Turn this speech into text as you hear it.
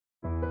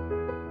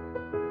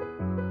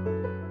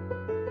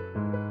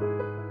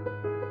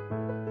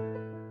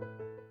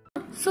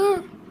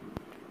Sir,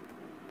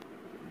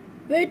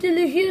 wait till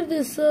you hear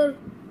this, sir.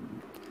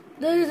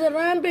 There is a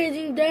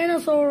rampaging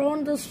dinosaur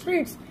on the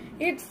streets.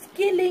 It's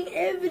killing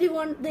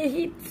everyone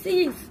it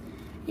sees.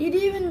 I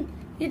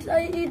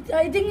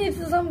think it's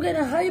some kind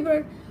of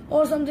hybrid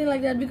or something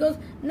like that, because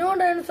no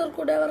dinosaur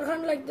could ever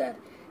hunt like that.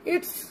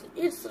 It's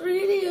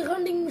really a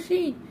hunting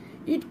machine.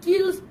 It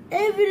kills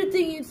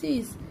everything it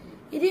sees.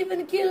 It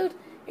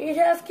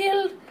has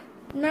killed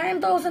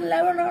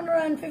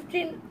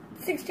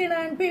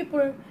 9,1169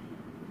 people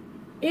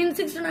in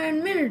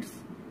 69 minutes.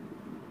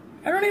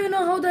 I don't even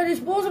know how that is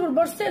possible,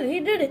 but still, he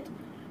did it.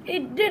 He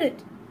did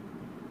it.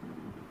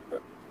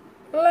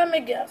 Let me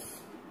guess.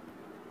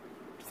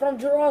 From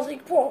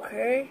Jurassic Park,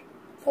 eh?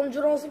 From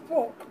Jurassic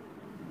Park.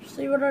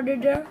 See what I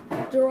did there?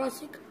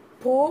 Jurassic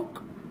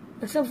Park.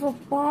 Except for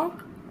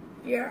Park.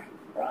 Yeah,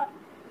 right.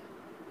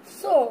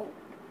 So,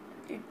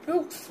 it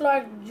looks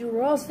like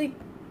Jurassic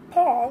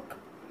Park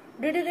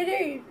did it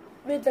again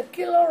with a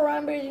killer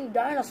rampaging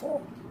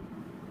dinosaur.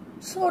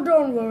 So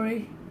don't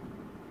worry.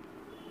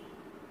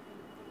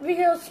 We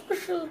have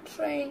special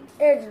trained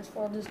agents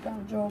for this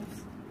kind of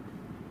jobs.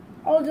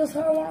 I'll just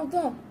hire one of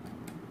them.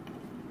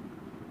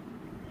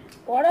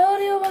 Whatever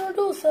you're gonna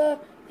do, sir,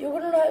 you're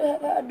gonna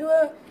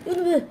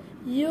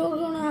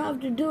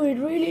have to do it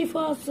really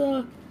fast,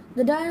 sir.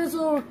 The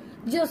dinosaur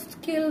just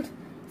killed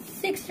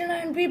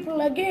 69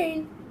 people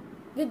again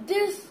with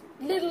this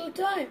little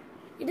time.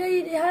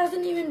 It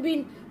hasn't even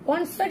been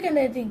 1 second,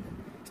 I think.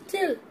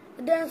 Still,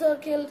 the dinosaur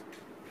killed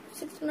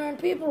 69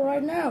 people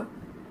right now.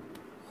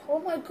 Oh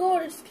my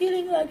god, it's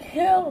killing like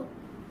hell.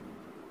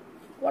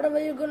 Whatever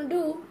you're gonna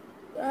do,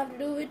 you have to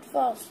do it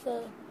fast.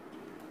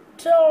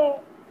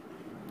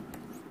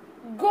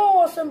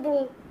 Go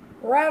assemble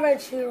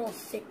Ravage Hero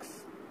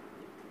 6.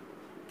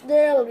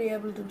 They'll be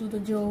able to do the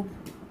job.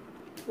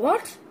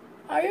 What?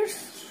 Are you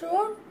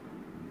sure?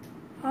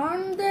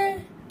 Aren't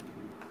they?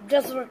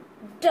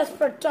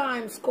 Desperate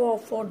times call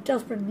for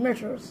desperate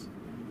measures.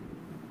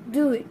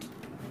 Do it.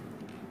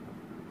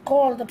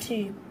 Call the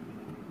team.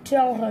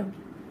 Tell him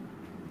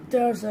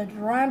there's a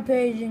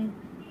rampaging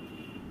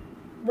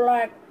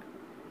black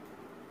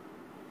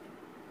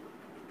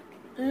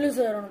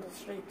lizard on the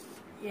streets.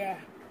 Yeah.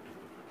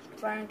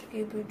 Trying to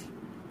keep it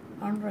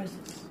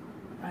unracist,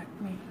 like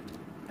me.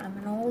 I'm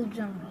an old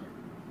general.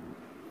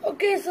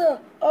 Okay, sir.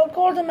 I'll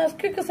call them as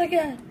quick as I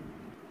can.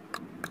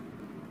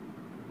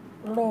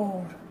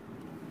 Lord,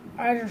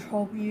 I just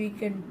hope we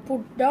can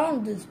put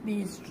down this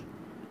beast.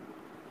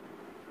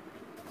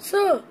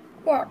 Sir,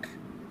 what?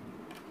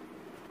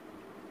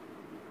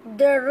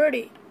 They're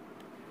ready.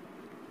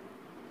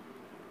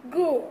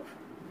 Good,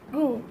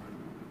 good.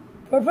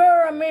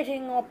 Prepare a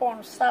meeting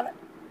upon 7.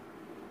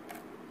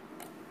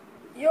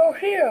 You're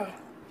here.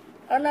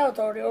 I never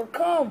thought you'd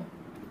come.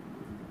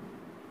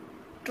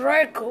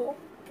 Draco,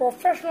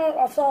 professional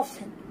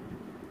assassin.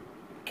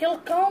 Kill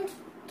count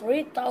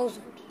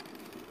 3,000.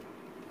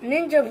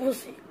 Ninja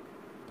Pussy.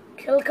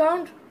 Kill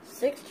count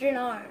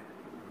 69.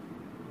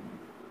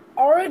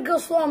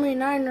 Origoswami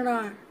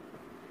 99.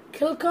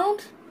 Kill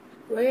count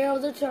way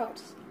off the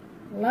charts.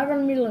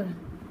 11 million.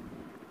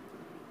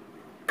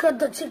 Cut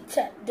the chit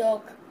chat,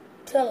 dog.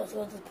 Tell us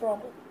what's the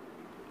problem.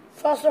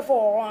 First of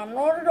all, I'm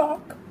not a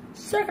dog.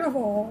 Second of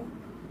all,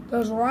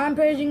 there's a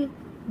rampaging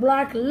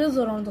black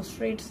lizard on the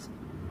streets.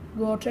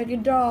 Go take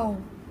it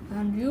down,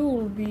 and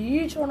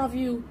each one of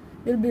you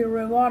will be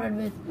rewarded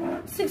with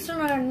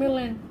 $69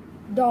 million.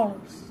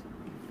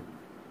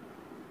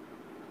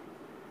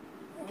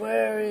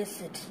 Where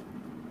is it?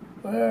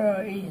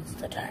 Where is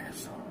the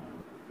dinosaur?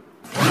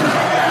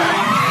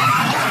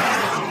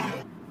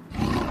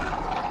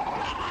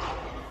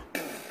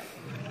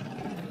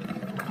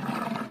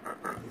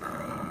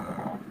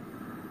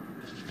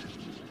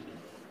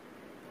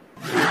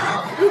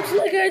 Looks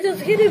like I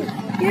just hit him.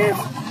 Yes,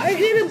 I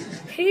hit him.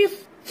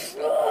 He's...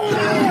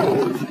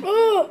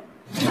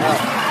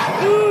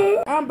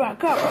 I'm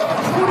back up.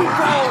 Put it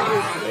down,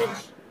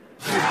 bitch.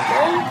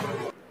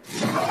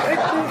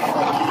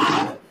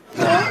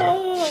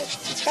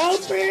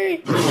 Help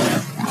me.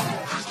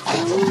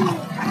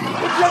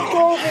 It's like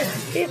COVID.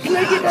 It's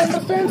like it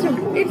understands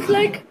him. It's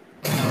like...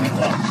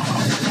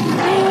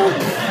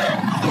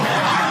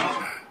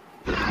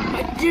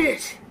 I did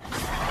it.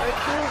 I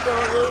killed the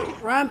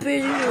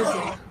rampaging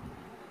lizard.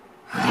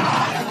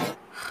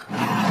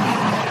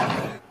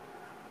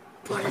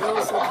 But it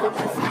also killed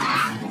my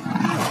friend.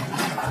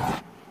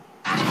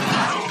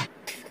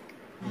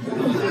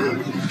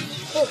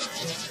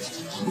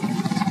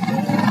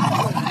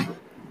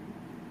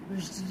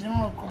 Where's the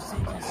general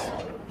procedures?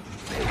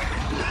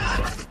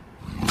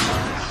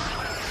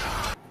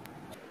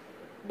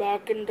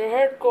 Back in the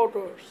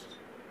headquarters.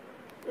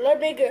 Let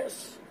me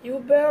guess, you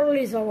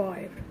barely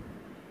survived.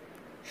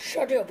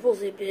 Shut your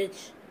pussy,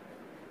 bitch.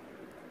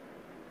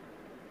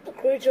 The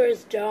creature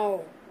is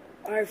down.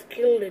 I've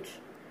killed it.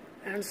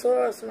 And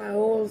so has my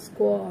whole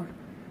squad.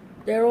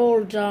 They're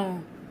all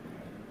down.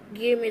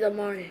 Give me the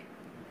money.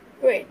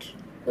 Wait,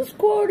 the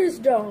squad is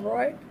down,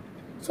 right?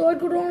 So I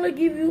could only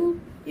give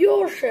you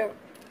your share.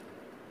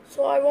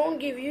 So I won't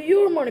give you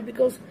your money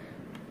because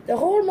The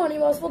whole money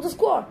was for the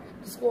squad.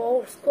 The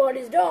squad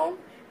is down,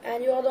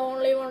 and you are the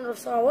only one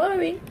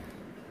surviving.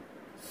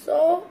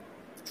 So,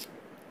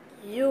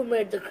 you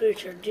made the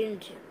creature,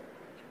 didn't you?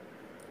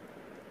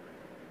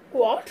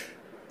 What?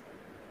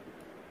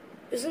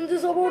 Isn't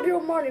this about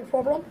your money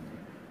problem?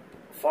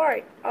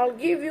 Fine, I'll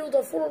give you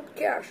the full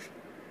cash.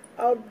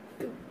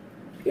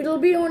 It'll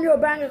be on your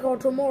bank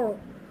account tomorrow.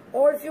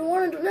 Or if you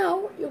wanted to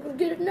now, you could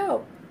get it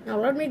now. Now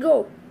let me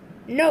go.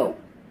 No.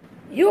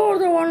 You're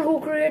the one who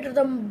created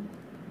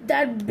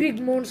that big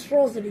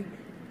monstrosity.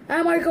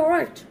 Am I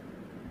correct?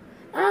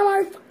 Am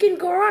I fucking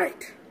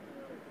correct?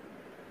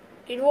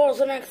 It was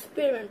an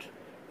experiment.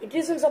 It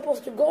isn't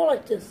supposed to go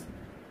like this.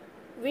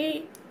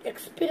 We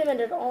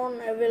experimented on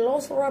a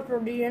velociraptor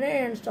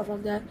DNA and stuff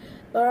like that,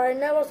 but I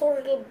never thought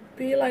it'll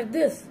be like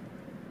this.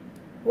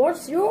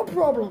 What's your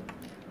problem?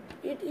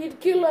 It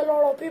killed a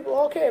lot of people,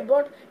 okay,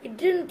 but it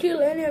didn't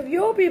kill any of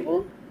your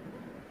people.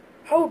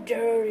 How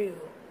dare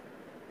you?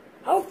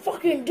 How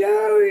fucking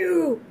dare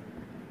you?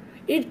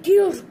 It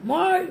killed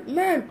my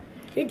men.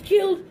 It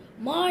killed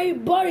my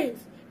buddies.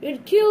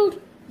 It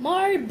killed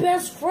my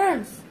best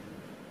friends.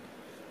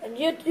 And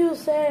yet you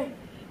say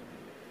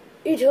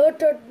it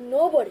hurted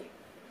nobody.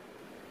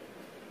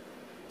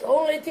 The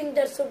only thing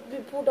that should be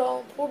put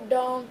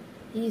down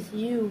is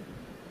you.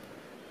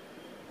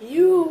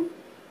 You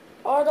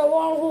are the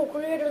one who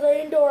created the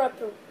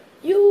indoraptor.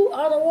 You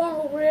are the one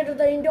who created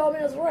the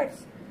Indominus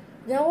Rex.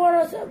 Then what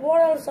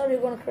else are you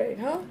gonna create,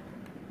 huh?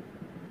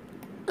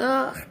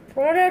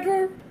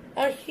 Predator?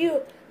 A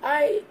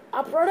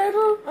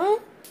predator? Huh?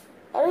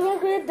 Are you gonna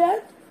create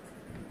that?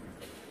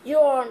 You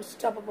are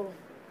unstoppable.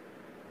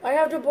 I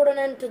have to put an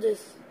end to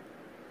this.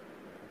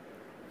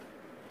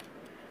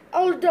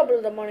 I'll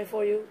double the money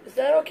for you. Is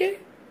that okay?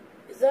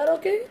 Is that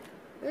okay?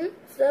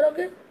 Is that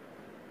okay?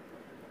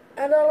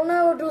 And I'll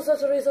never do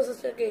such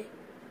research again.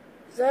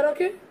 Is that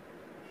okay?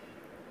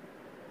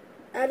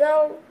 And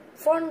I'll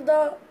fund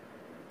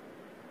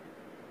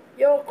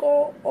your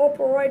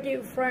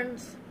cooperative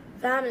friends'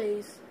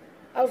 families.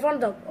 I'll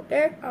fund them,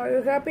 okay? Are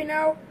you happy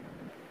now?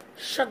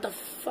 Shut the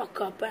fuck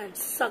up and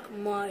suck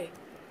my...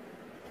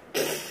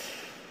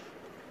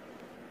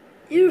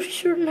 You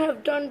shouldn't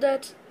have done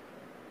that.